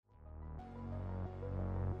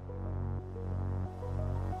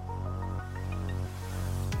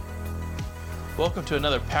Welcome to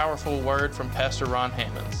another powerful word from Pastor Ron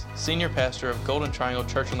Hammonds, Senior Pastor of Golden Triangle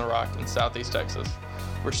Church on the Rock in Southeast Texas.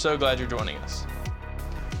 We're so glad you're joining us.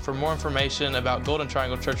 For more information about Golden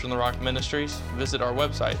Triangle Church on the Rock Ministries, visit our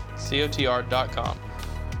website, cotr.com.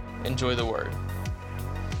 Enjoy the word.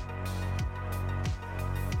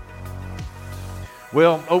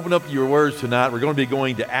 Well, open up your words tonight. We're going to be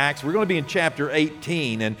going to Acts. We're going to be in chapter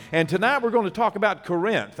 18. And tonight we're going to talk about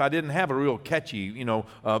Corinth. I didn't have a real catchy,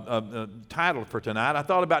 title for tonight. I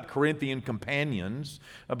thought about Corinthian companions,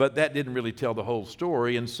 but that didn't really tell the whole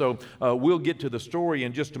story. And so we'll get to the story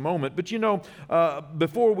in just a moment. But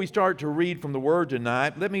before we start to read from the Word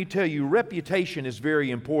tonight, let me tell you, reputation is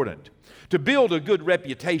very important. To build a good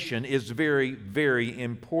reputation is very, very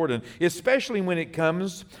important, especially when it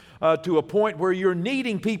comes to a point where you're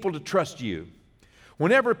needing people to trust you.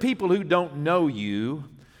 Whenever people who don't know you,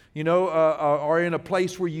 are in a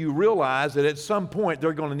place where you realize that at some point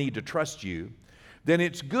they're going to need to trust you, then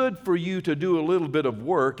it's good for you to do a little bit of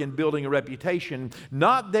work in building a reputation.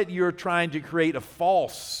 Not that you're trying to create a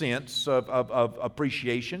false sense of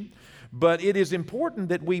appreciation, but it is important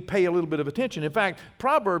that we pay a little bit of attention. In fact,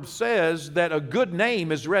 Proverbs says that a good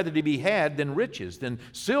name is rather to be had than riches, than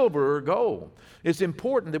silver or gold. It's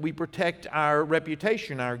important that we protect our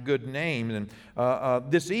reputation, our good name.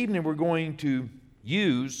 And this evening we're going to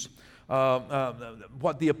use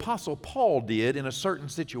what the Apostle Paul did in a certain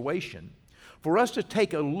situation, for us to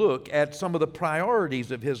take a look at some of the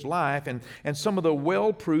priorities of his life and some of the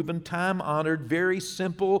well-proven, time-honored, very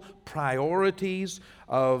simple priorities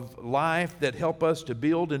of life that help us to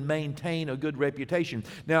build and maintain a good reputation.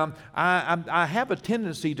 Now, I have a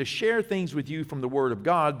tendency to share things with you from the Word of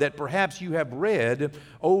God that perhaps you have read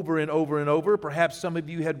over and over and over. Perhaps some of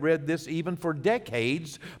you had read this even for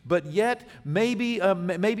decades, but yet maybe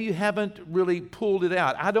you haven't really pulled it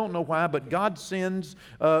out. I don't know why, but God sends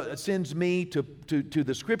me to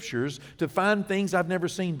the Scriptures to find things I've never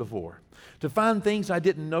seen before, to find things I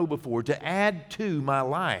didn't know before, to add to my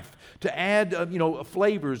life, to add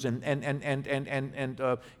flavors and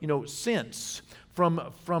scents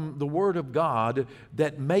from the Word of God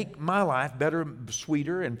that make my life better,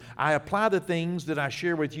 sweeter. And I apply the things that I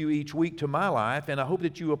share with you each week to my life, and I hope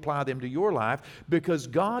that you apply them to your life, because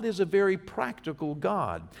God is a very practical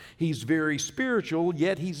God. He's very spiritual,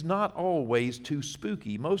 yet He's not always too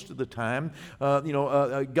spooky. Most of the time,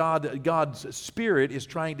 God's Spirit is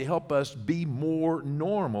trying to help us be more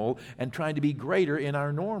normal and trying to be greater in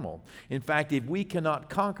our normal. In fact, if we cannot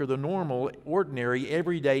conquer the normal, ordinary,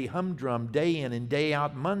 everyday, humdrum, day in and day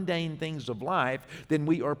out, mundane things of life, then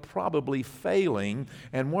we are probably failing.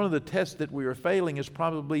 And one of the tests that we are failing is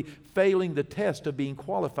probably failing the test of being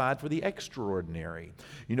qualified for the extraordinary.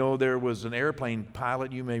 There was an airplane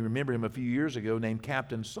pilot, you may remember him a few years ago, named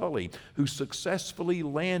Captain Sully, who successfully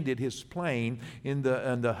landed his plane in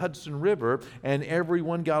the Hudson River, and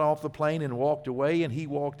everyone got off the plane and walked away, and he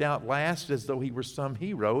walked out last as though he were some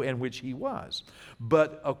hero, and which he was.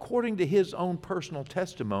 But according to his own personal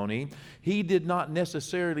testimony, he did not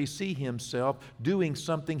necessarily see himself doing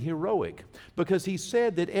something heroic, because he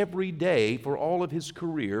said that every day for all of his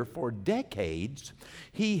career, for decades,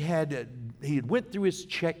 he had went through his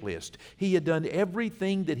checklist. He had done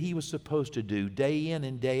everything that he was supposed to do day in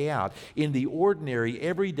and day out in the ordinary,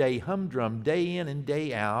 everyday, humdrum, day in and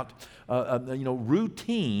day out,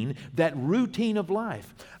 routine, that routine of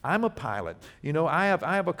life. I'm a pilot. I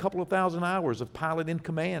have a couple of thousand hours of pilot in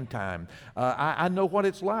command time. I know what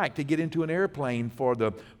it's like to get into an airplane for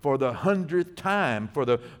the 100th time, for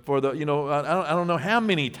the I don't know how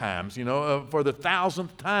many times, for the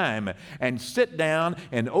 1,000th time, and sit down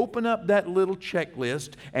and open up that little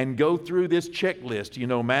checklist and go through this checklist.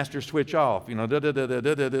 Master switch off.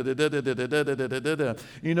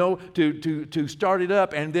 To start it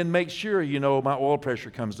up and then make sure my oil pressure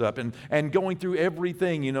comes up and going through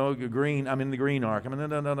everything. Green. I'm in the green arc.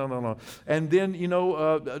 No. And then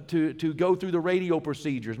to go through the radio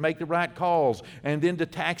procedures, make the right calls, and then to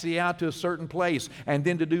taxi out to a certain place, and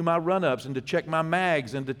then to do my run-ups, and to check my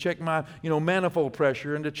mags, and to check my manifold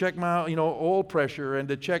pressure, and to check my oil pressure, and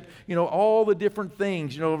to check all the different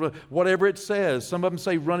things, whatever it says. Some of them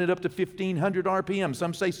say run it up to 1,500 RPM.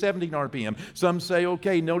 Some say 17 RPM. Some say,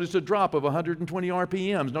 okay, notice a drop of 120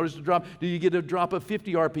 RPMs. Notice a drop. Do you get a drop of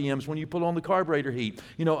 50 RPMs when you put on the carburetor heat?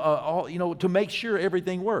 To make sure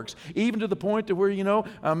everything works. Even to the point to where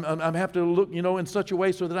I have to look in such a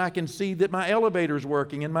way so that I can see that my elevator's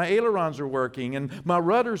working and my ailerons are working and my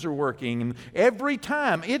rudders are working. And every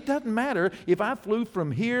time, it doesn't matter if I flew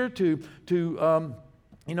from here to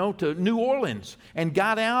New Orleans and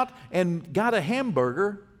got out and got a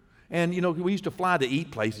hamburger And, we used to fly to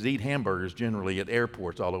eat places, eat hamburgers generally at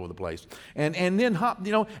airports all over the place. And then hop,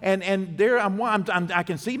 and there I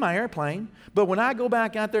can see my airplane. But when I go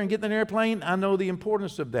back out there and get in an airplane, I know the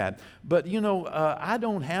importance of that. But, I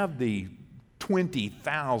don't have the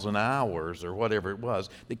 20,000 hours or whatever it was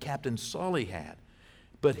that Captain Sully had.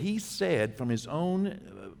 But he said from his own,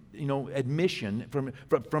 admission,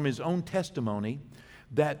 from his own testimony,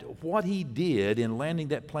 that what he did in landing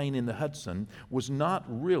that plane in the Hudson was not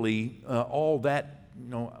really all that,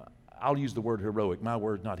 I'll use the word heroic. My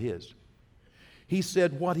word's not his. He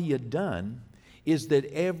said what he had done is that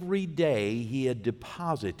every day he had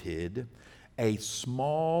deposited a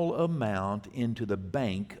small amount into the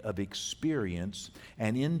bank of experience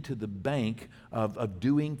and into the bank of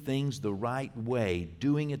doing things the right way,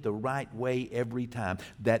 doing it the right way every time.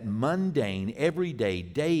 That mundane, everyday,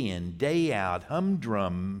 day in, day out,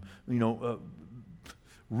 humdrum,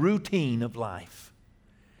 routine of life.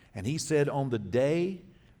 And he said on the day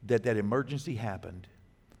that emergency happened,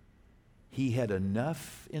 he had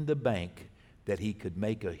enough in the bank that he could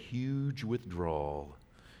make a huge withdrawal.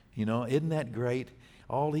 Isn't that great?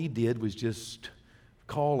 All he did was just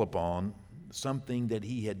call upon something that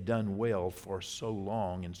he had done well for so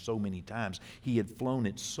long and so many times. He had flown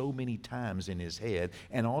it so many times in his head,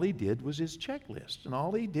 and all he did was his checklist, and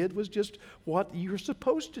all he did was just what you're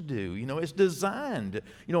supposed to do. It's designed.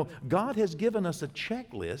 God has given us a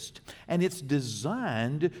checklist, and it's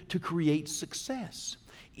designed to create success,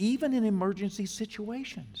 even in emergency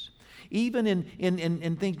situations. Even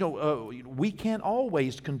in things, we can't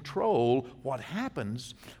always control what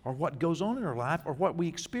happens or what goes on in our life or what we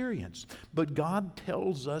experience. But God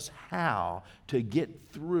tells us how to get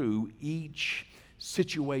through each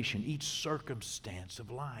situation, each circumstance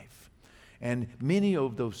of life. And many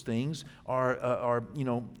of those things are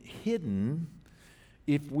hidden.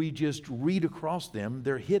 If we just read across them,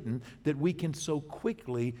 they're hidden that we can so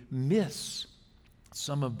quickly miss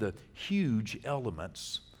some of the huge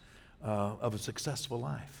elements of a successful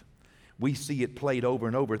life. We see it played over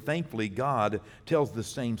and over. Thankfully, God tells the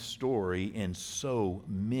same story in so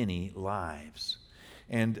many lives.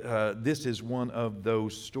 And this is one of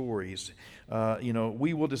those stories.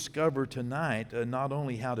 We will discover tonight not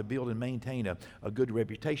only how to build and maintain a good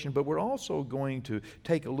reputation, but we're also going to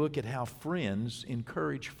take a look at how friends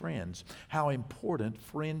encourage friends, how important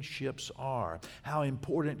friendships are, how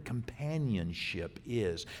important companionship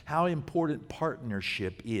is, how important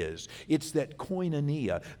partnership is. It's that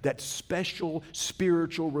koinonia, that special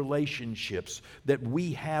spiritual relationships that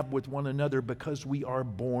we have with one another because we are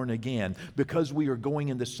born again, because we are going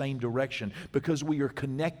in the same direction, because we are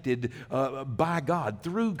connected by God,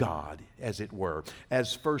 through God, as it were.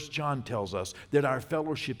 As 1 John tells us, that our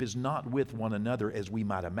fellowship is not with one another as we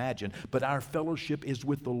might imagine, but our fellowship is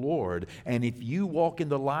with the Lord. And if you walk in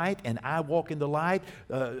the light and I walk in the light,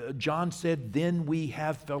 John said, then we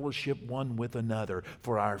have fellowship one with another,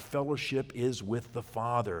 for our fellowship is with the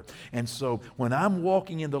Father. And so when I'm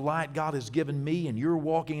walking in the light God has given me and you're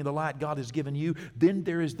walking in the light God has given you, then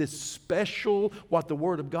there is this special, what the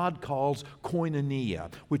Word of God calls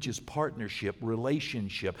koinonia, which is partnership,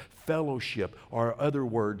 relationship, fellowship, or other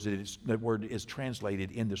words that word is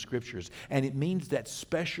translated in the Scriptures. And it means that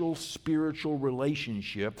special spiritual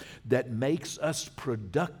relationship that makes us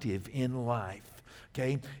productive in life.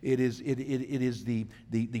 Okay? It is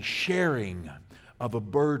the sharing of a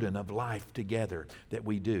burden of life together that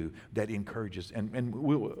we do that encourages. And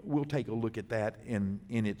we'll take a look at that in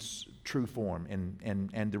its true form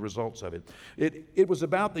and the results of it. It was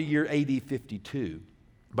about the year AD 52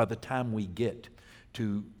 by the time we get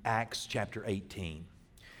to Acts chapter 18.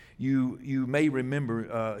 You may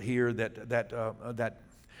remember here that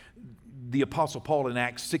the Apostle Paul in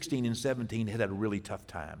Acts 16 and 17 had a really tough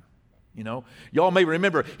time. Y'all may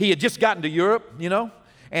remember he had just gotten to Europe,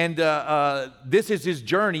 and this is his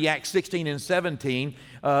journey. Acts 16 and 17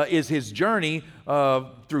 is his journey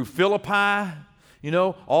through Philippi,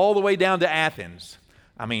 all the way down to Athens.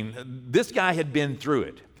 I mean, this guy had been through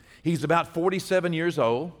it. He's about 47 years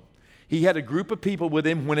old. He had a group of people with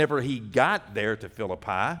him whenever he got there to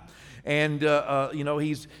Philippi. And,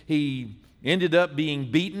 he ended up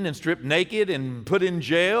being beaten and stripped naked and put in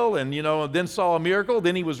jail and, then saw a miracle.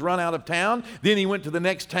 Then he was run out of town. Then he went to the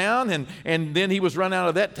next town and then he was run out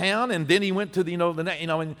of that town. And then he went to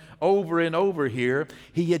and over and over here,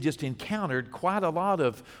 he had just encountered quite a lot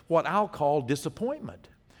of what I'll call disappointment.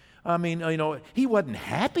 I mean, he wasn't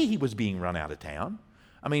happy he was being run out of town.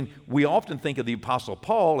 I mean, we often think of the Apostle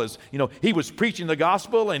Paul as, he was preaching the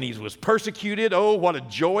gospel and he was persecuted. Oh, what a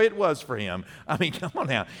joy it was for him. I mean, come on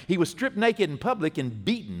now. He was stripped naked in public and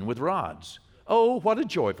beaten with rods. oh, what a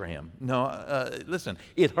joy for him. No, listen,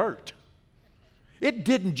 it hurt. It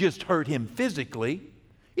didn't just hurt him physically,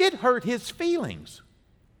 it hurt his feelings.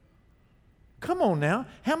 Come on now,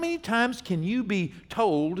 how many times can you be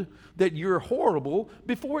told that you're horrible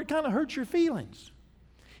before it kind of hurts your feelings?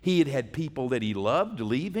 He had had people that he loved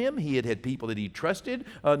leave him. He had had people that he trusted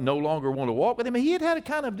no longer want to walk with him. He had had a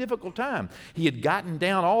kind of difficult time. He had gotten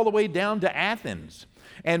down all the way down to Athens.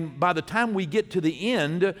 And by the time we get to the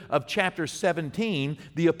end of chapter 17,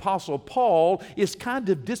 the Apostle Paul is kind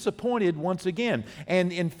of disappointed once again.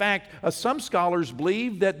 And in fact, some scholars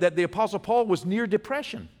believe that the Apostle Paul was near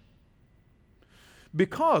depression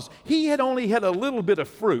because he had only had a little bit of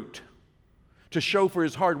fruit to show for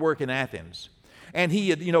his hard work in Athens. And he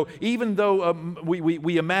had, even though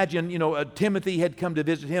we imagine, Timothy had come to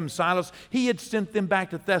visit him, Silas, he had sent them back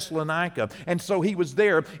to Thessalonica. And so he was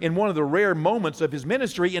there in one of the rare moments of his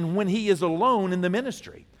ministry and when he is alone in the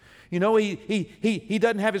ministry. He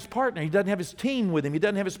doesn't have his partner. He doesn't have his team with him. He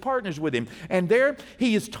doesn't have his partners with him. And there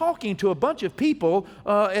he is talking to a bunch of people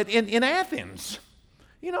in Athens.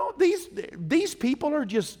 These people are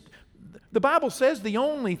just, the Bible says the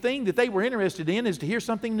only thing that they were interested in is to hear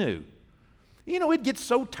something new. It gets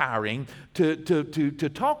so tiring to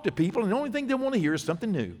talk to people, and the only thing they want to hear is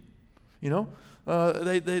something new.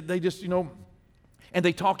 They just, and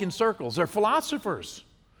they talk in circles. They're philosophers.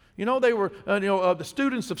 They were, the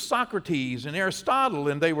students of Socrates and Aristotle,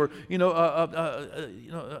 and they were,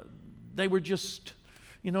 they were just,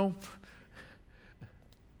 they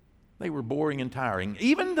were boring and tiring.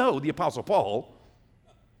 Even though the Apostle Paul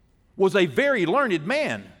was a very learned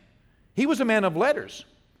man, he was a man of letters.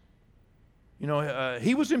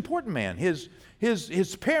 He was an important man. His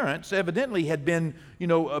parents evidently had been,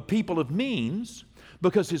 people of means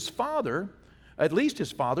because his father, at least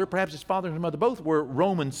his father, perhaps his father and his mother both were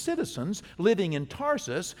Roman citizens living in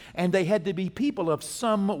Tarsus, and they had to be people of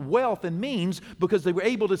some wealth and means because they were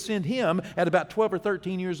able to send him at about 12 or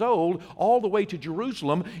 13 years old all the way to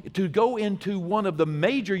Jerusalem to go into one of the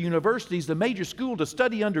major universities, the major school, to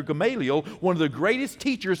study under Gamaliel, one of the greatest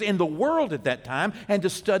teachers in the world at that time, and to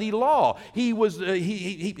study law.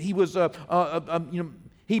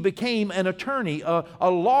 He became an attorney, a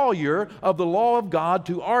lawyer of the law of God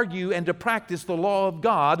to argue and to practice the law of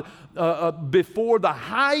God before the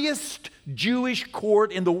highest Jewish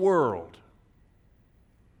court in the world.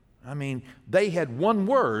 I mean, they had one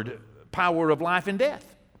word, power of life and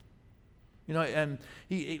death. And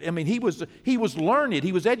he was learned,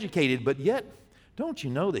 he was educated, but yet, don't you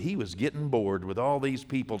know that he was getting bored with all these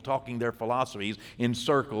people talking their philosophies in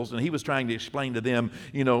circles, and he was trying to explain to them,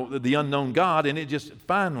 the unknown God, and it just,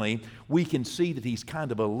 finally, we can see that he's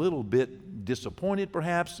kind of a little bit disappointed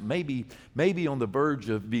perhaps, maybe on the verge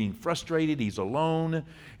of being frustrated. He's alone,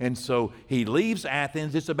 and so he leaves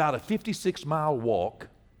Athens. It's about a 56-mile walk.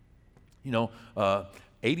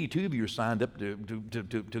 82 of you are signed up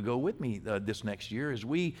to go with me this next year as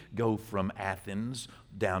we go from Athens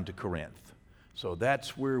down to Corinth. So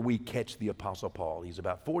that's where we catch the Apostle Paul. He's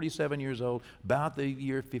about 47 years old, about the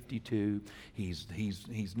year 52. He's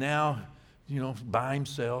now, by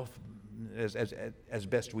himself, as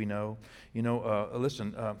best we know.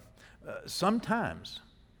 Listen, sometimes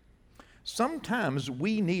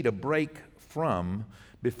we need a break from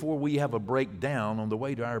before we have a breakdown on the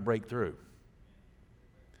way to our breakthrough.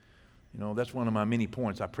 That's one of my many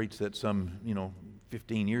points. I preached that some,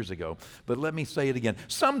 15 years ago. But let me say it again.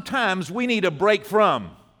 Sometimes we need a break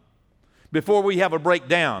from before we have a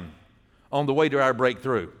breakdown on the way to our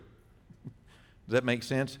breakthrough. Does that make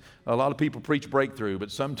sense? A lot of people preach breakthrough, but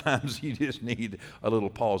sometimes you just need a little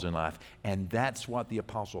pause in life. And that's what the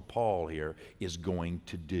Apostle Paul here is going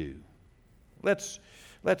to do. Let's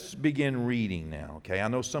begin reading now, okay? I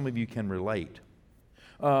know some of you can relate.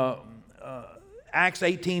 Acts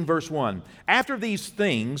 18, verse 1. After these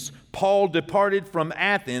things, Paul departed from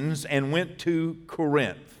Athens and went to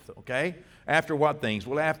Corinth. Okay? After what things?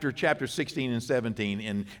 Well, after chapter 16 and 17,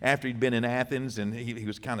 and after he'd been in Athens, and he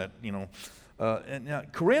was kind of,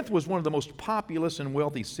 Corinth was one of the most populous and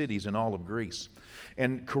wealthy cities in all of Greece.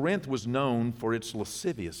 And Corinth was known for its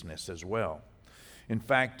lasciviousness as well. In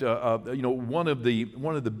fact, one of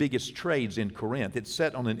the biggest trades in Corinth, it's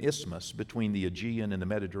set on an isthmus between the Aegean and the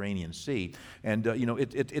Mediterranean Sea. And,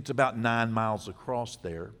 it's about 9 miles across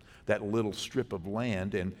there, that little strip of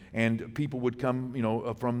land. And people would come,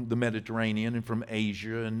 from the Mediterranean and from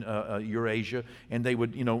Asia and Eurasia, and they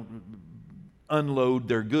would, unload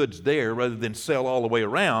their goods there rather than sell all the way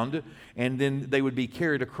around, and then they would be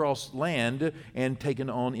carried across land and taken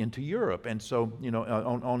on into Europe, and so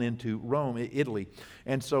on into Rome, Italy.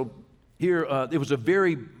 And so Here, it was a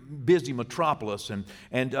very busy metropolis, and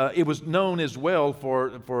it was known as well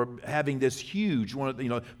for having this huge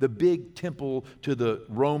one, the big temple to the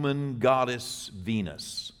Roman goddess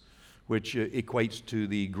Venus, which equates to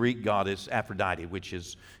the Greek goddess Aphrodite, which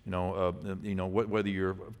is, whether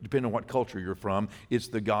you're, depending on what culture you're from, it's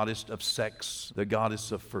the goddess of sex, the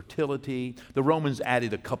goddess of fertility. The Romans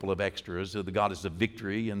added a couple of extras, the goddess of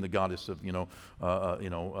victory and the goddess of,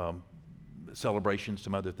 celebrations,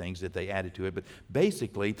 some other things that they added to it. But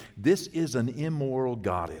basically, this is an immoral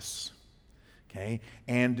goddess. Okay,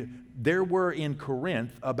 and there were in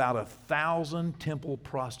Corinth about 1,000 temple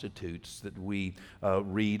prostitutes that we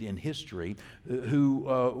read in history who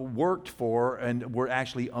worked for and were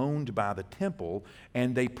actually owned by the temple,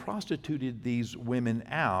 and they prostituted these women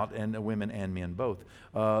out, and women and men both,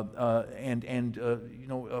 for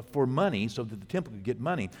money, so that the temple could get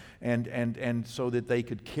money, and so that they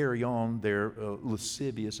could carry on their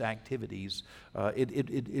lascivious activities.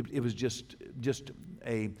 It was just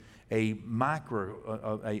a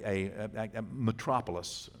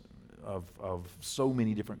metropolis of so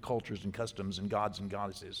many different cultures and customs and gods and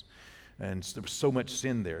goddesses. And there was so much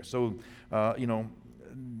sin there. So,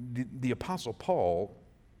 the Apostle Paul,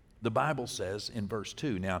 the Bible says in verse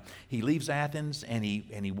 2, now he leaves Athens and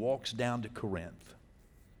he walks down to Corinth.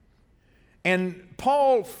 And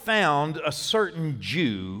Paul found a certain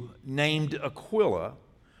Jew named Aquila,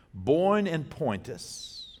 born in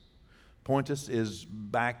Pontus. Pontus is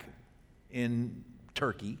back in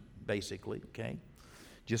Turkey, basically, okay?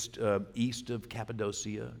 Just east of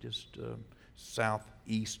Cappadocia, just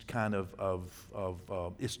southeast kind of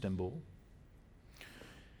Istanbul.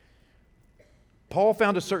 Paul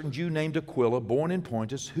found a certain Jew named Aquila, born in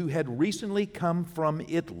Pontus, who had recently come from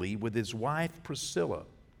Italy with his wife Priscilla.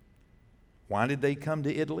 Why did they come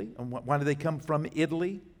to Italy? Why did they come from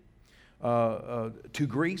Italy to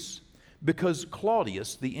Greece? Because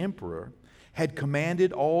Claudius, the emperor, had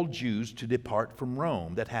commanded all Jews to depart from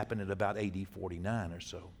Rome. That happened at about AD 49 or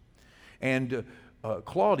so. And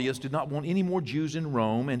Claudius did not want any more Jews in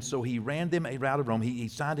Rome, and so he ran them out of Rome. He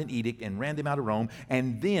signed an edict and ran them out of Rome.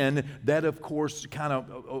 And then that, of course, kind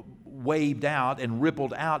of waved out and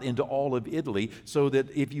rippled out into all of Italy, so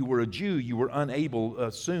that if you were a Jew, you were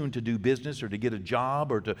unable soon to do business or to get a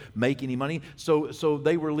job or to make any money. So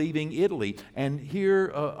they were leaving Italy. And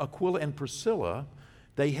here, Aquila and Priscilla,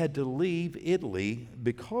 they had to leave Italy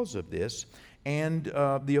because of this, and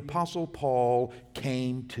the Apostle Paul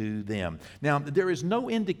came to them. Now, there is no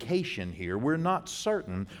indication here. We're not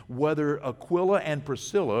certain whether Aquila and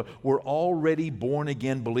Priscilla were already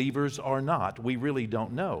born-again believers or not. We really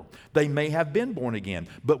don't know. They may have been born again,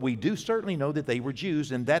 but we do certainly know that they were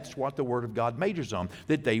Jews, and that's what the Word of God majors on,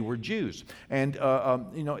 that they were Jews. And,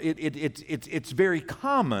 it's very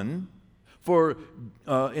common for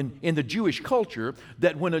in the Jewish culture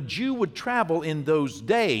that when a Jew would travel in those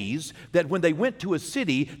days, that when they went to a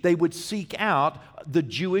city, they would seek out the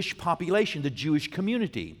Jewish population, the Jewish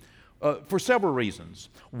community, for several reasons.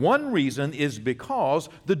 One reason is because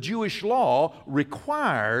the Jewish law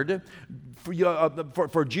required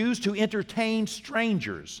for Jews to entertain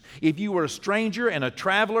strangers. If you were a stranger and a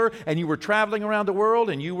traveler and you were traveling around the world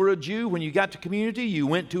and you were a Jew, when you got to community, you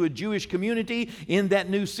went to a Jewish community in that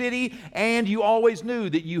new city, and you always knew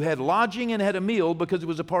that you had lodging and had a meal because it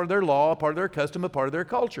was a part of their law, a part of their custom, a part of their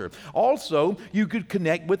culture. Also, you could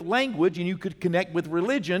connect with language and you could connect with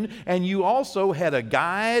religion, and you also had a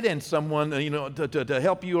guide and someone to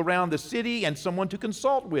help you around the city and someone to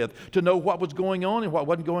consult with to know what was going on and what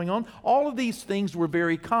wasn't going on. All of these things were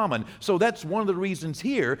very common. So that's one of the reasons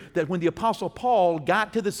here that when the Apostle Paul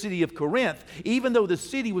got to the city of Corinth, even though the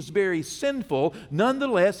city was very sinful,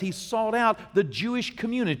 nonetheless he sought out the Jewish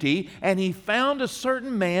community, and he found a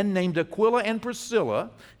certain man named Aquila and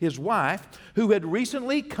Priscilla, his wife, who had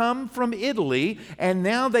recently come from Italy, and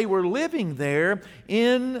now they were living there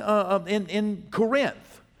in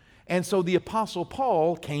Corinth. And so the Apostle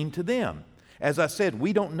Paul came to them. As I said,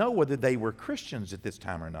 we don't know whether they were Christians at this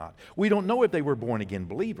time or not. We don't know if they were born-again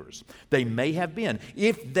believers. They may have been.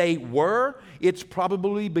 If they were, it's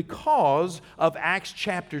probably because of Acts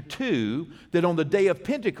chapter 2, that on the day of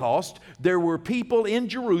Pentecost, there were people in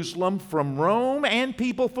Jerusalem from Rome and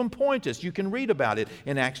people from Pontus. You can read about it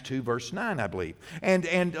in Acts 2, verse 9, I believe. And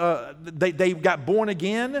they got born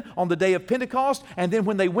again on the day of Pentecost, and then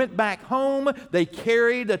when they went back home, they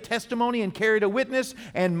carried a testimony and carried a witness,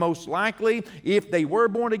 and most likely, if they were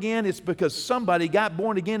born again, it's because somebody got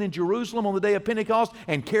born again in Jerusalem on the day of Pentecost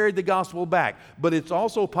and carried the gospel back. But it's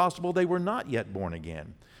also possible they were not yet born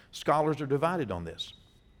again. Scholars are divided on this.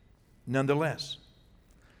 Nonetheless,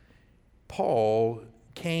 Paul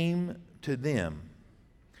came to them,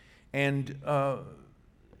 And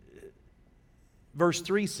verse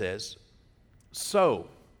 3 says, so,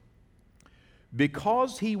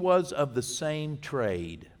 because he was of the same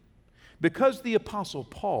trade, because the Apostle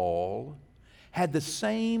Paul had the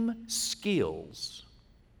same skills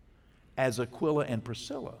as Aquila and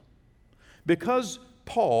Priscilla, because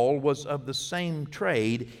Paul was of the same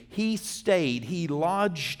trade, he stayed, he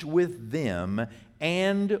lodged with them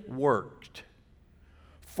and worked.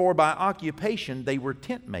 For by occupation they were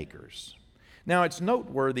tent makers. Now it's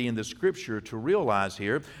noteworthy in the Scripture to realize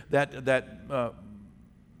here that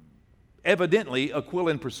evidently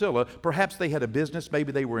Aquila and Priscilla, perhaps they had a business,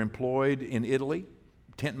 maybe they were employed in Italy,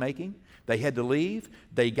 tent making. They had to leave.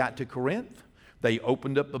 They got to Corinth. They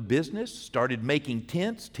opened up a business, started making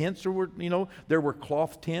tents. Tents were, there were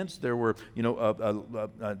cloth tents. There were,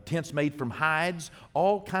 tents made from hides.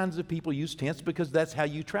 All kinds of people used tents because that's how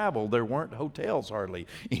you travel. There weren't hotels hardly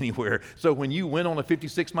anywhere. So when you went on a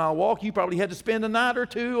 56-mile walk, you probably had to spend a night or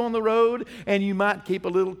two on the road, and you might keep a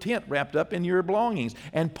little tent wrapped up in your belongings.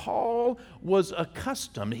 And Paul was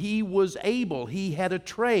accustomed. He was able. He had a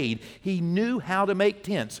trade. He knew how to make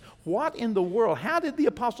tents. What in the world? How did the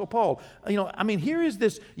Apostle Paul, here is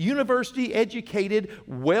this university-educated,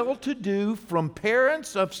 well-to-do, from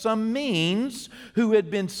parents of some means, who had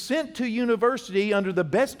been sent to university under the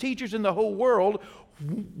best teachers in the whole world.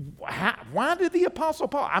 Why did the Apostle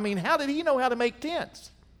Paul, how did he know how to make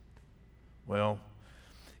tents? Well,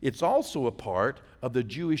 it's also a part of the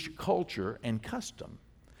Jewish culture and custom,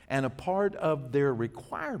 and a part of their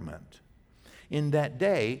requirement in that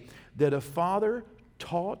day, that a father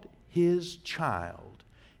taught his child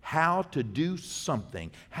how to do something,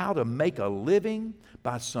 how to make a living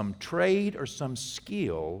by some trade or some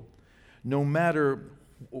skill, no matter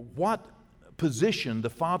what position the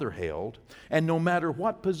father held, and no matter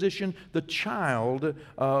what position the child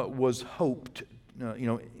was hoped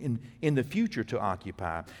in the future to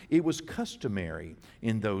occupy. It was customary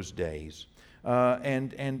in those days.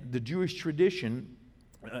 And the Jewish tradition,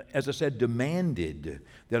 as I said, demanded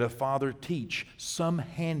that a father teach some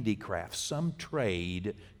handicraft, some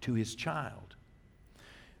trade to his child.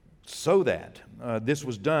 So that, this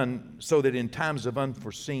was done so that in times of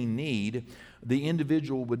unforeseen need, the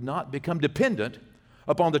individual would not become dependent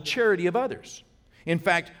upon the charity of others. In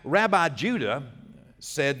fact, Rabbi Judah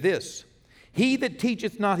said this, "He that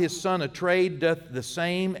teacheth not his son a trade doth the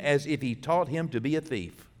same as if he taught him to be a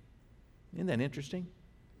thief." Isn't that interesting?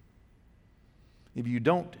 If you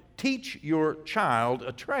don't teach your child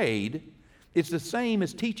a trade, it's the same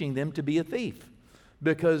as teaching them to be a thief,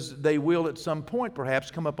 because they will at some point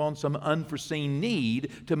perhaps come upon some unforeseen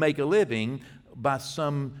need to make a living by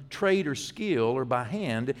some trade or skill or by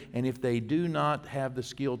hand, and if they do not have the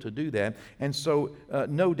skill to do that. And so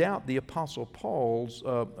no doubt the Apostle Paul's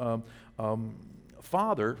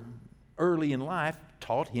father early in life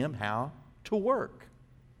taught him how to work,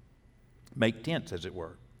 make tents as it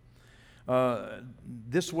were.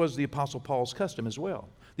 This was the Apostle Paul's custom as well.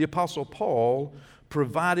 The Apostle Paul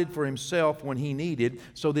provided for himself when he needed,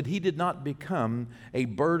 so that he did not become a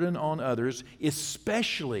burden on others.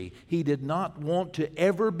 Especially, he did not want to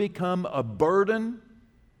ever become a burden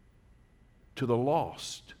to the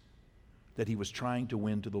lost that he was trying to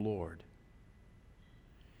win to the Lord.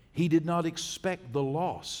 He did not expect the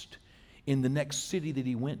lost in the next city that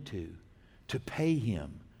he went to pay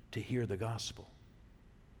him to hear the gospel.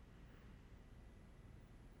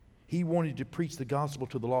 He wanted to preach the gospel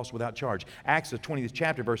to the lost without charge. Acts, the 20th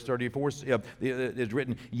chapter, verse 34, is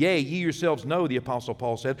written, "Yea, ye yourselves know," the Apostle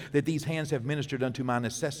Paul said, "that these hands have ministered unto my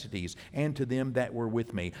necessities and to them that were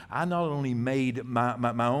with me." I not only made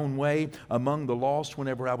my own way among the lost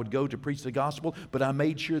whenever I would go to preach the gospel, but I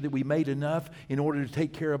made sure that we made enough in order to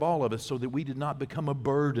take care of all of us, so that we did not become a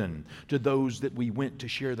burden to those that we went to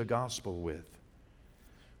share the gospel with.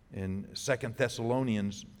 In 2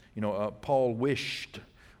 Thessalonians, Paul wished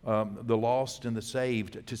the lost and the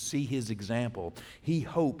saved to see his example. He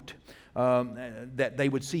hoped that they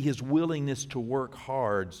would see his willingness to work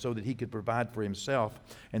hard so that he could provide for himself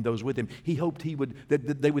and those with him. He hoped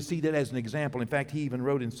that they would see that as an example. In fact, he even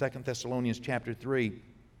wrote in 2 Thessalonians chapter 3,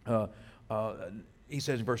 he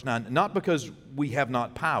says in verse 9, "Not because we have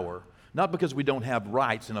not power, not because we don't have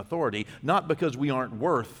rights and authority, not because we aren't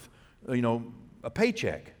worth, a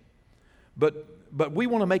paycheck, but we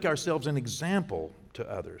want to make ourselves an example to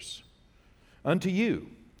others, unto you,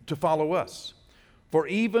 to follow us. For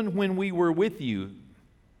even when we were with you,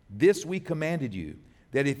 this we commanded you,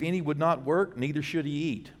 that if any would not work, neither should he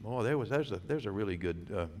eat." Oh, there's a really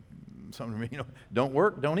good something. Don't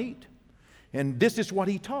work, don't eat. And this is what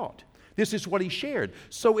he taught. This is what he shared.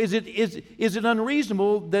 So is it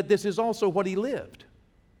unreasonable that this is also what he lived?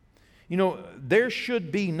 there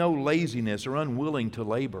should be no laziness or unwilling to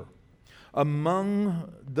labor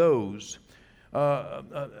among those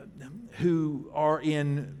who are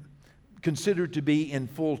considered to be in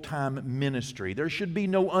full-time ministry. There should be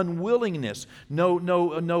no unwillingness,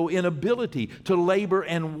 no inability to labor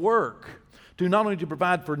and work, to not only to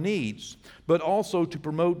provide for needs, but also to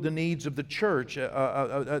promote the needs of the church. There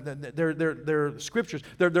are scriptures.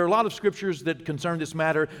 There are a lot of scriptures that concern this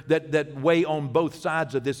matter that weigh on both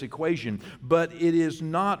sides of this equation. But it is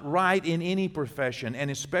not right in any profession,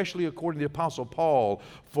 and especially according to the Apostle Paul,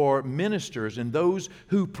 for ministers and those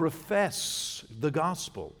who profess the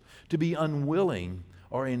gospel to be unwilling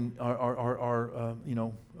or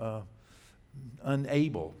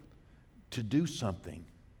unable to do something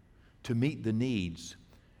to meet the needs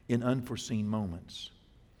in unforeseen moments.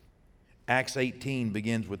 Acts 18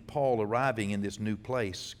 begins with Paul arriving in this new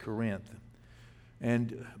place, Corinth.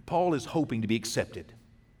 And Paul is hoping to be accepted.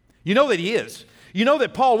 You know that he is. You know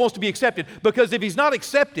that Paul wants to be accepted, because if he's not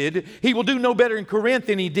accepted, he will do no better in Corinth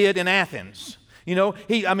than he did in Athens. He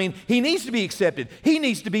needs to be accepted. He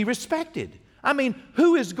needs to be respected.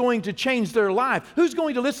 Who is going to change their life? Who's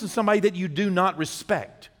going to listen to somebody that you do not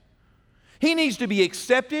respect? He needs to be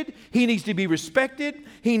accepted. He needs to be respected.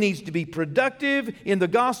 He needs to be productive in the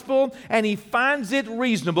gospel. And he finds it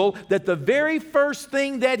reasonable that the very first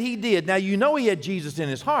thing that he did, now you know he had Jesus in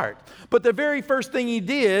his heart, but the very first thing he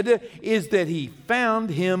did is that he found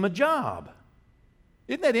him a job.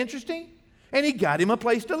 Isn't that interesting? And he got him a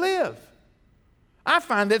place to live. I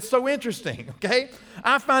find that so interesting, okay?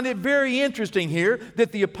 I find it very interesting here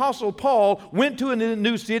that the Apostle Paul went to a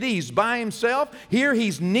new city. He's by himself. Here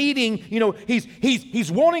he's needing,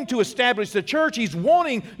 he's wanting to establish the church. He's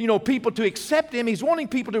wanting, people to accept him. He's wanting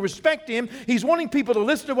people to respect him. He's wanting people to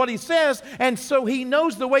listen to what he says. And so he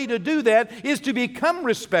knows the way to do that is to become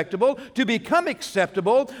respectable, to become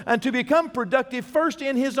acceptable, and to become productive first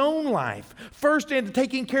in his own life, first in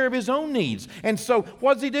taking care of his own needs. And so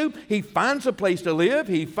what does he do? He finds a place to live,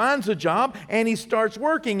 he finds a job, and he starts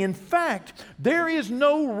working. In fact, there is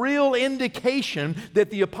no real indication that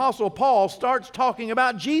the Apostle Paul starts talking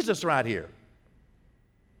about Jesus right here.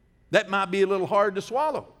 That might be a little hard to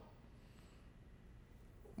swallow.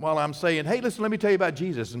 While I'm saying, hey, listen, let me tell you about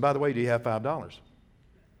Jesus, and by the way, do you have $5?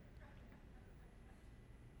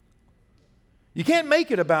 You can't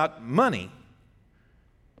make it about money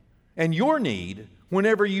and your need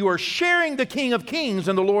whenever you are sharing the King of Kings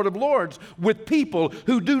and the Lord of Lords with people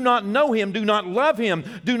who do not know Him, do not love Him,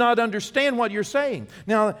 do not understand what you're saying.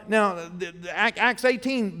 Now, Acts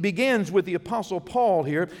 18 begins with the Apostle Paul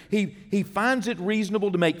here. He finds it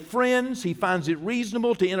reasonable to make friends. He finds it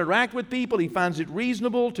reasonable to interact with people. He finds it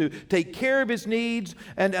reasonable to take care of his needs.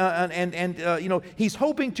 And he's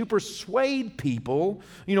hoping to persuade people.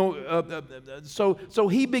 So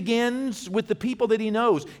he begins with the people that he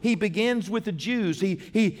knows. He begins with the Jews.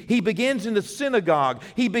 He begins in the synagogue.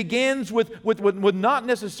 He begins with not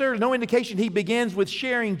necessarily, no indication, he begins with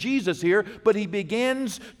sharing Jesus here, but he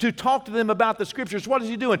begins to talk to them about the Scriptures. What is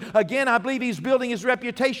he doing? Again, I believe he's building his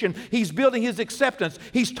reputation. He's building his acceptance.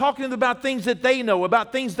 He's talking to them about things that they know,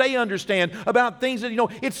 about things they understand, about things that,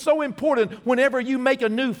 it's so important whenever you make a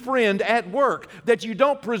new friend at work that you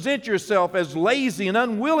don't present yourself as lazy and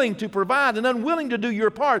unwilling to provide and unwilling to do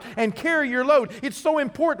your part and carry your load. It's so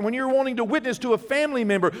important when you're wanting to witness to a family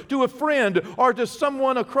member, to a friend, or to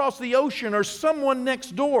someone across the ocean or someone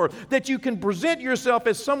next door, that you can present yourself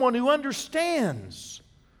as someone who understands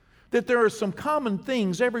that there are some common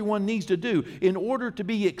things everyone needs to do in order to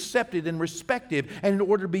be accepted and respected and in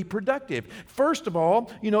order to be productive. First of all,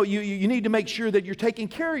 you need to make sure that you're taking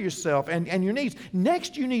care of yourself and your needs.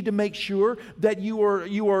 Next, you need to make sure that you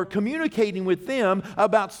are communicating with them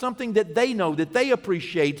about something that they know, that they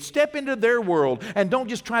appreciate. Step into their world and don't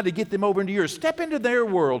just try to get them over into yours. Step into their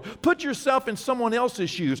world. Put yourself in someone else's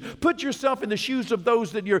shoes. Put yourself in the shoes of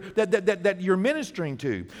those that you're ministering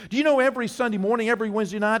to. Do you know every Sunday morning, every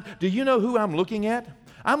Wednesday night, do you know who I'm looking at?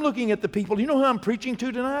 I'm looking at the people. Do you know who I'm preaching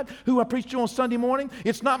to tonight? Who I preach to on Sunday morning?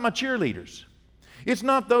 It's not my cheerleaders. It's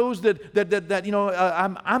not those I'm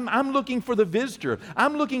looking for the visitor.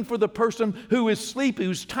 I'm looking for the person who is sleepy,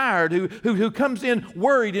 who's tired, who comes in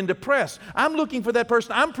worried and depressed. I'm looking for that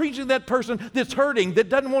person. I'm preaching to that person that's hurting, that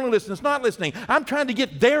doesn't want to listen, that's not listening. I'm trying to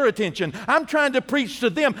get their attention. I'm trying to preach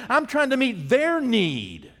to them. I'm trying to meet their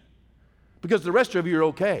need, because the rest of you are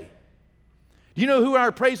okay. Do you know who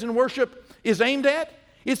our praise and worship is aimed at?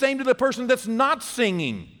 It's aimed at the person that's not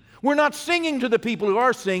singing. We're not singing to the people who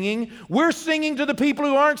are singing. We're singing to the people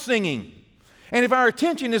who aren't singing. And if our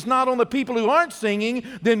attention is not on the people who aren't singing,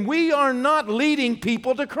 then we are not leading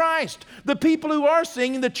people to Christ. The people who are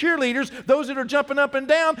singing, the cheerleaders, those that are jumping up and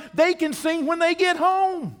down, they can sing when they get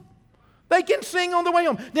home. They can sing on the way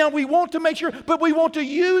home. Now, we want to make sure, but we want to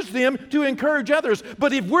use them to encourage others.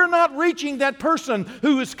 But if we're not reaching that person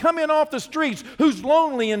who is coming off the streets, who's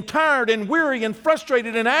lonely and tired and weary and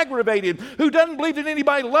frustrated and aggravated, who doesn't believe that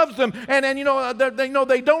anybody loves them, and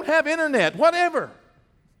they don't have internet, whatever.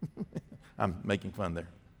 I'm making fun there.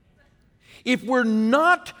 If we're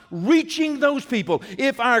not reaching those people,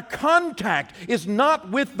 if our contact is not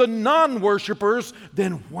with the non-worshipers,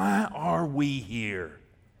 then why are we here?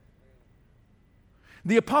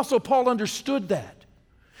 The Apostle Paul understood that.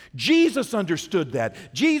 Jesus understood that.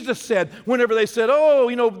 Jesus said, whenever they said,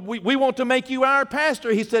 we want to make you our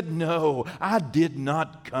pastor, he said, no, I did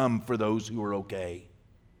not come for those who are okay.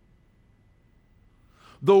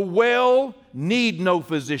 The well need no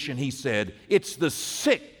physician, he said. It's the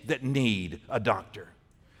sick that need a doctor.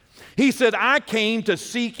 He said, I came to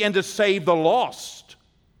seek and to save the lost.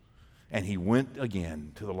 And he went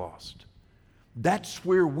again to the lost. That's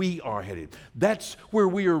where we are headed. That's where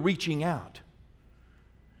we are reaching out.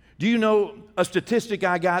 Do you know a statistic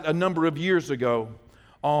I got a number of years ago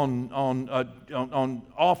on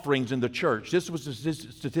offerings in the church? This was a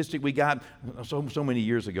statistic we got so many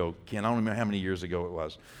years ago. Ken, I don't remember how many years ago it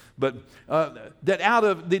was. But that out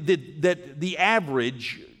of the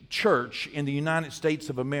average church in the United States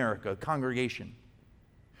of America, congregation,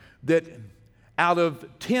 that out of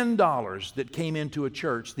 $10 that came into a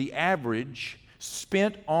church, the average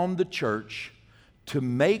spent on the church to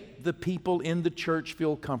make the people in the church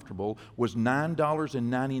feel comfortable was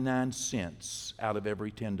 $9.99 out of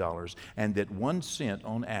every $10. And that 1 cent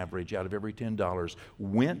on average out of every $10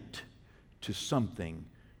 went to something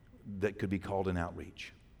that could be called an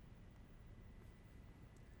outreach.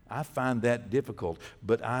 I find that difficult,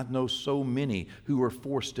 but I know so many who are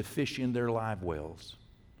forced to fish in their live wells.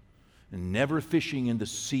 Never fishing in the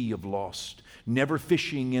sea of lost, never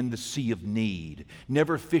fishing in the sea of need,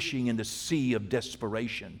 never fishing in the sea of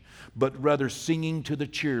desperation, but rather singing to the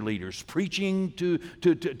cheerleaders, preaching to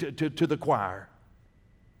the choir.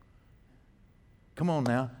 Come on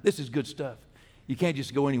now, this is good stuff. You can't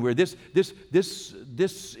just go anywhere. This is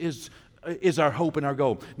our hope and our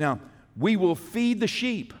goal. Now, we will feed the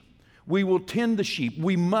sheep. We will tend the sheep.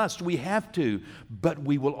 We have to, but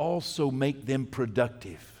we will also make them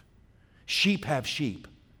productive. Sheep have sheep.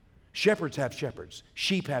 Shepherds have shepherds.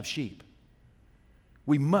 Sheep have sheep.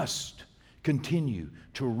 We must continue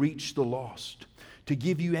to reach the lost, to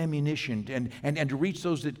give you ammunition and to reach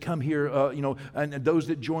those that come here, and those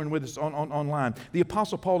that join with us online. The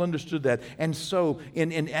Apostle Paul understood that. And so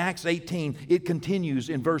in Acts 18, it continues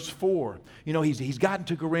in verse 4. He's gotten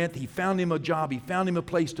to Corinth. He found him a job. He found him a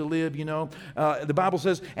place to live, The Bible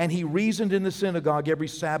says, and he reasoned in the synagogue every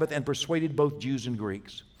Sabbath and persuaded both Jews and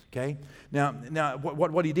Greeks. Okay? Now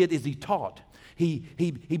what he did is he taught. He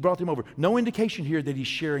brought them over. No indication here that he's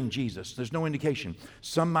sharing Jesus. There's no indication.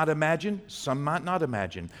 Some might imagine, some might not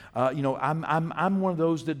imagine. I'm one of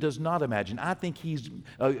those that does not imagine. I think he's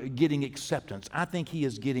getting acceptance. I think he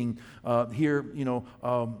is getting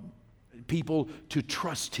people to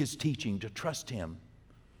trust his teaching, to trust him.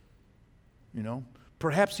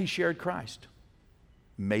 Perhaps he shared Christ.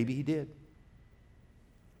 Maybe he did.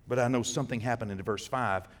 But I know something happened in verse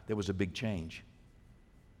 5 that was a big change.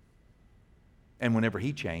 And whenever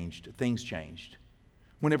he changed, things changed.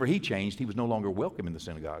 Whenever he changed, he was no longer welcome in the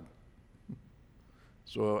synagogue.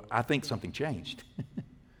 So I think something changed.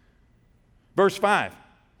 Verse 5.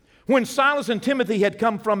 When Silas and Timothy had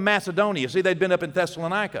come from Macedonia, see, they'd been up in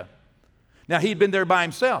Thessalonica. Now, he'd been there by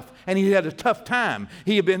himself, and he had a tough time.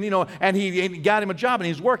 He had been, and he got him a job, and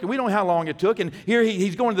he's working. We don't know how long it took, and here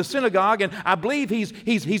he's going to the synagogue, and I believe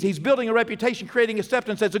he's building a reputation, creating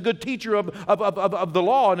acceptance as a good teacher of the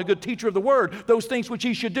law and a good teacher of the word, those things which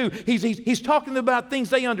he should do. He's talking about things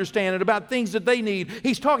they understand and about things that they need.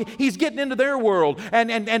 He's getting into their world,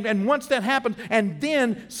 and once that happened, and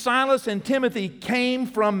then Silas and Timothy came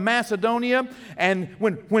from Macedonia, and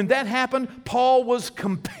when that happened, Paul was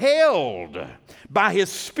compelled by his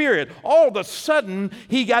Spirit. All of a sudden,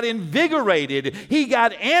 he got invigorated, he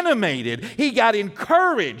got animated, he got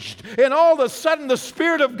encouraged, and all of a sudden the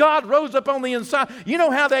Spirit of God rose up on the inside. You know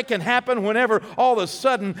how that can happen whenever all of a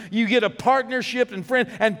sudden you get a partnership and friend,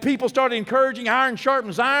 and people start encouraging, iron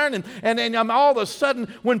sharpens iron, and all of a sudden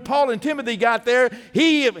when Paul and Timothy got there,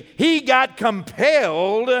 he got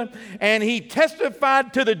compelled, and he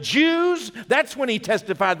testified to the Jews. That's when he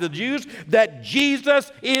testified to the Jews that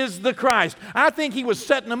Jesus is the Christ. Christ. I think he was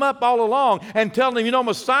setting them up all along and telling them,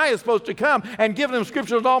 Messiah is supposed to come and giving them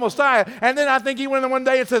scriptures on Messiah. And then I think he went in one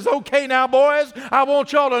day and says, okay, now boys, I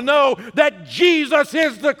want y'all to know that Jesus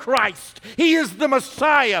is the Christ. He is the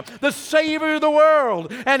Messiah, the Savior of the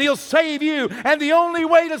world, and he'll save you. And the only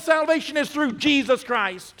way to salvation is through Jesus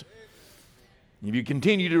Christ. If you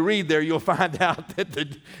continue to read there, you'll find out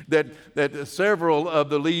that several of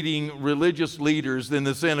the leading religious leaders in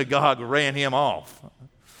the synagogue ran him off.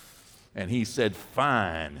 And he said,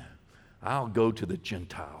 fine, I'll go to the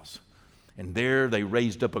Gentiles. And there they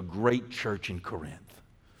raised up a great church in Corinth.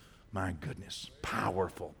 My goodness,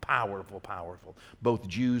 powerful, powerful, powerful. Both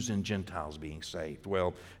Jews and Gentiles being saved.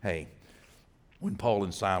 Well, hey, when Paul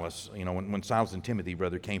and Silas, when Silas and Timothy,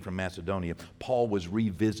 brother, came from Macedonia, Paul was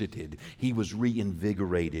revisited. He was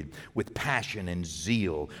reinvigorated with passion and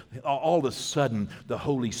zeal. All of a sudden, the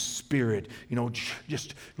Holy Spirit,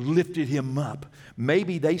 just lifted him up.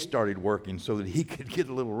 Maybe they started working so that he could get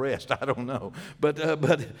a little rest. I don't know. But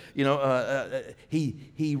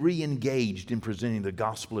he re-engaged in presenting the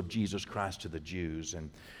gospel of Jesus Christ to the Jews.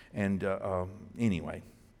 Anyway,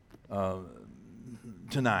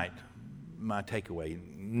 tonight, my takeaway,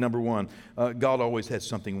 number one, God always has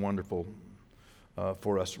something wonderful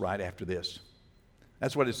for us right after this.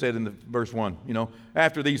 That's what it said in the verse 1,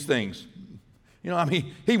 after these things.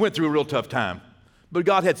 He went through a real tough time, but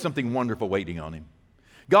God had something wonderful waiting on him.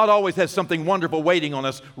 God always has something wonderful waiting on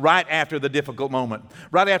us right after the difficult moment,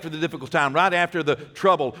 right after the difficult time, right after the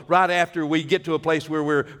trouble, right after we get to a place where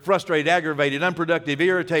we're frustrated, aggravated, unproductive,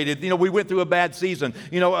 irritated. We went through a bad season.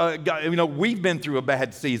 We've been through a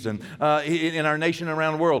bad season in our nation and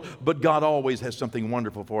around the world, but God always has something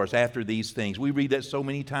wonderful for us after these things. We read that so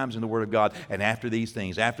many times in the Word of God, and after these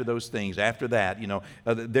things, after those things, after that,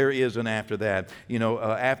 there is an after that.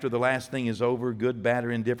 After the last thing is over, good, bad,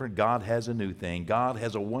 or indifferent, God has a new thing. God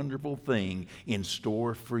has a wonderful thing in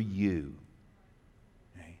store for you.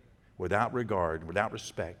 Okay? Without regard, without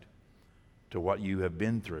respect to what you have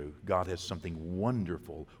been through, God has something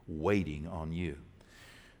wonderful waiting on you.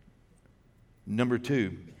 Number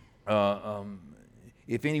two,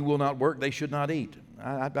 if any will not work, they should not eat.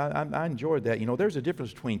 I enjoyed that. There's a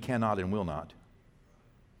difference between cannot and will not.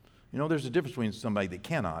 There's a difference between somebody that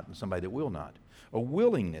cannot and somebody that will not. A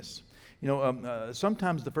willingness.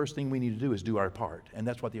 Sometimes the first thing we need to do is do our part. And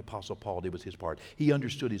that's what the Apostle Paul did, was his part. He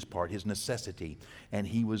understood his part, his necessity, and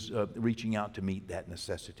he was reaching out to meet that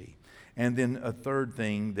necessity. And then a third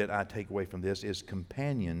thing that I take away from this is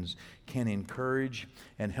companions can encourage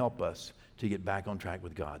and help us to get back on track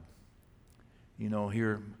with God.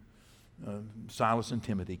 Here Silas and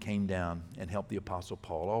Timothy came down and helped the Apostle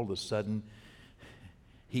Paul. All of a sudden,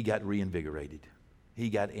 he got reinvigorated.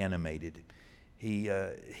 He got animated.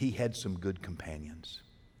 He had some good companions.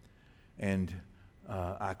 And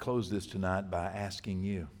I close this tonight by asking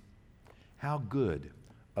you, how good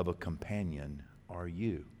of a companion are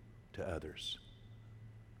you to others?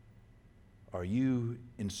 Are you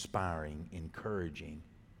inspiring, encouraging,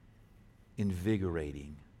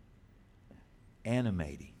 invigorating,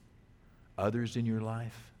 animating others in your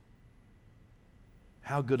life?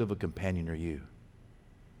 How good of a companion are you?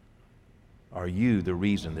 Are you the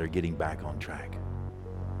reason they're getting back on track?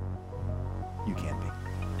 You can be.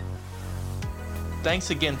 Thanks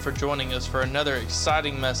again for joining us for another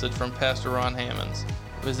exciting message from Pastor Ron Hammonds.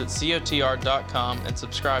 Visit cotr.com and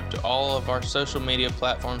subscribe to all of our social media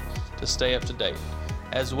platforms to stay up to date.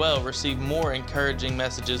 As well, receive more encouraging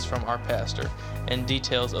messages from our pastor and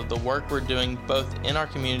details of the work we're doing both in our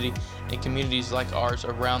community and communities like ours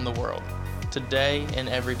around the world. Today and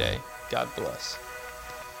every day, God bless.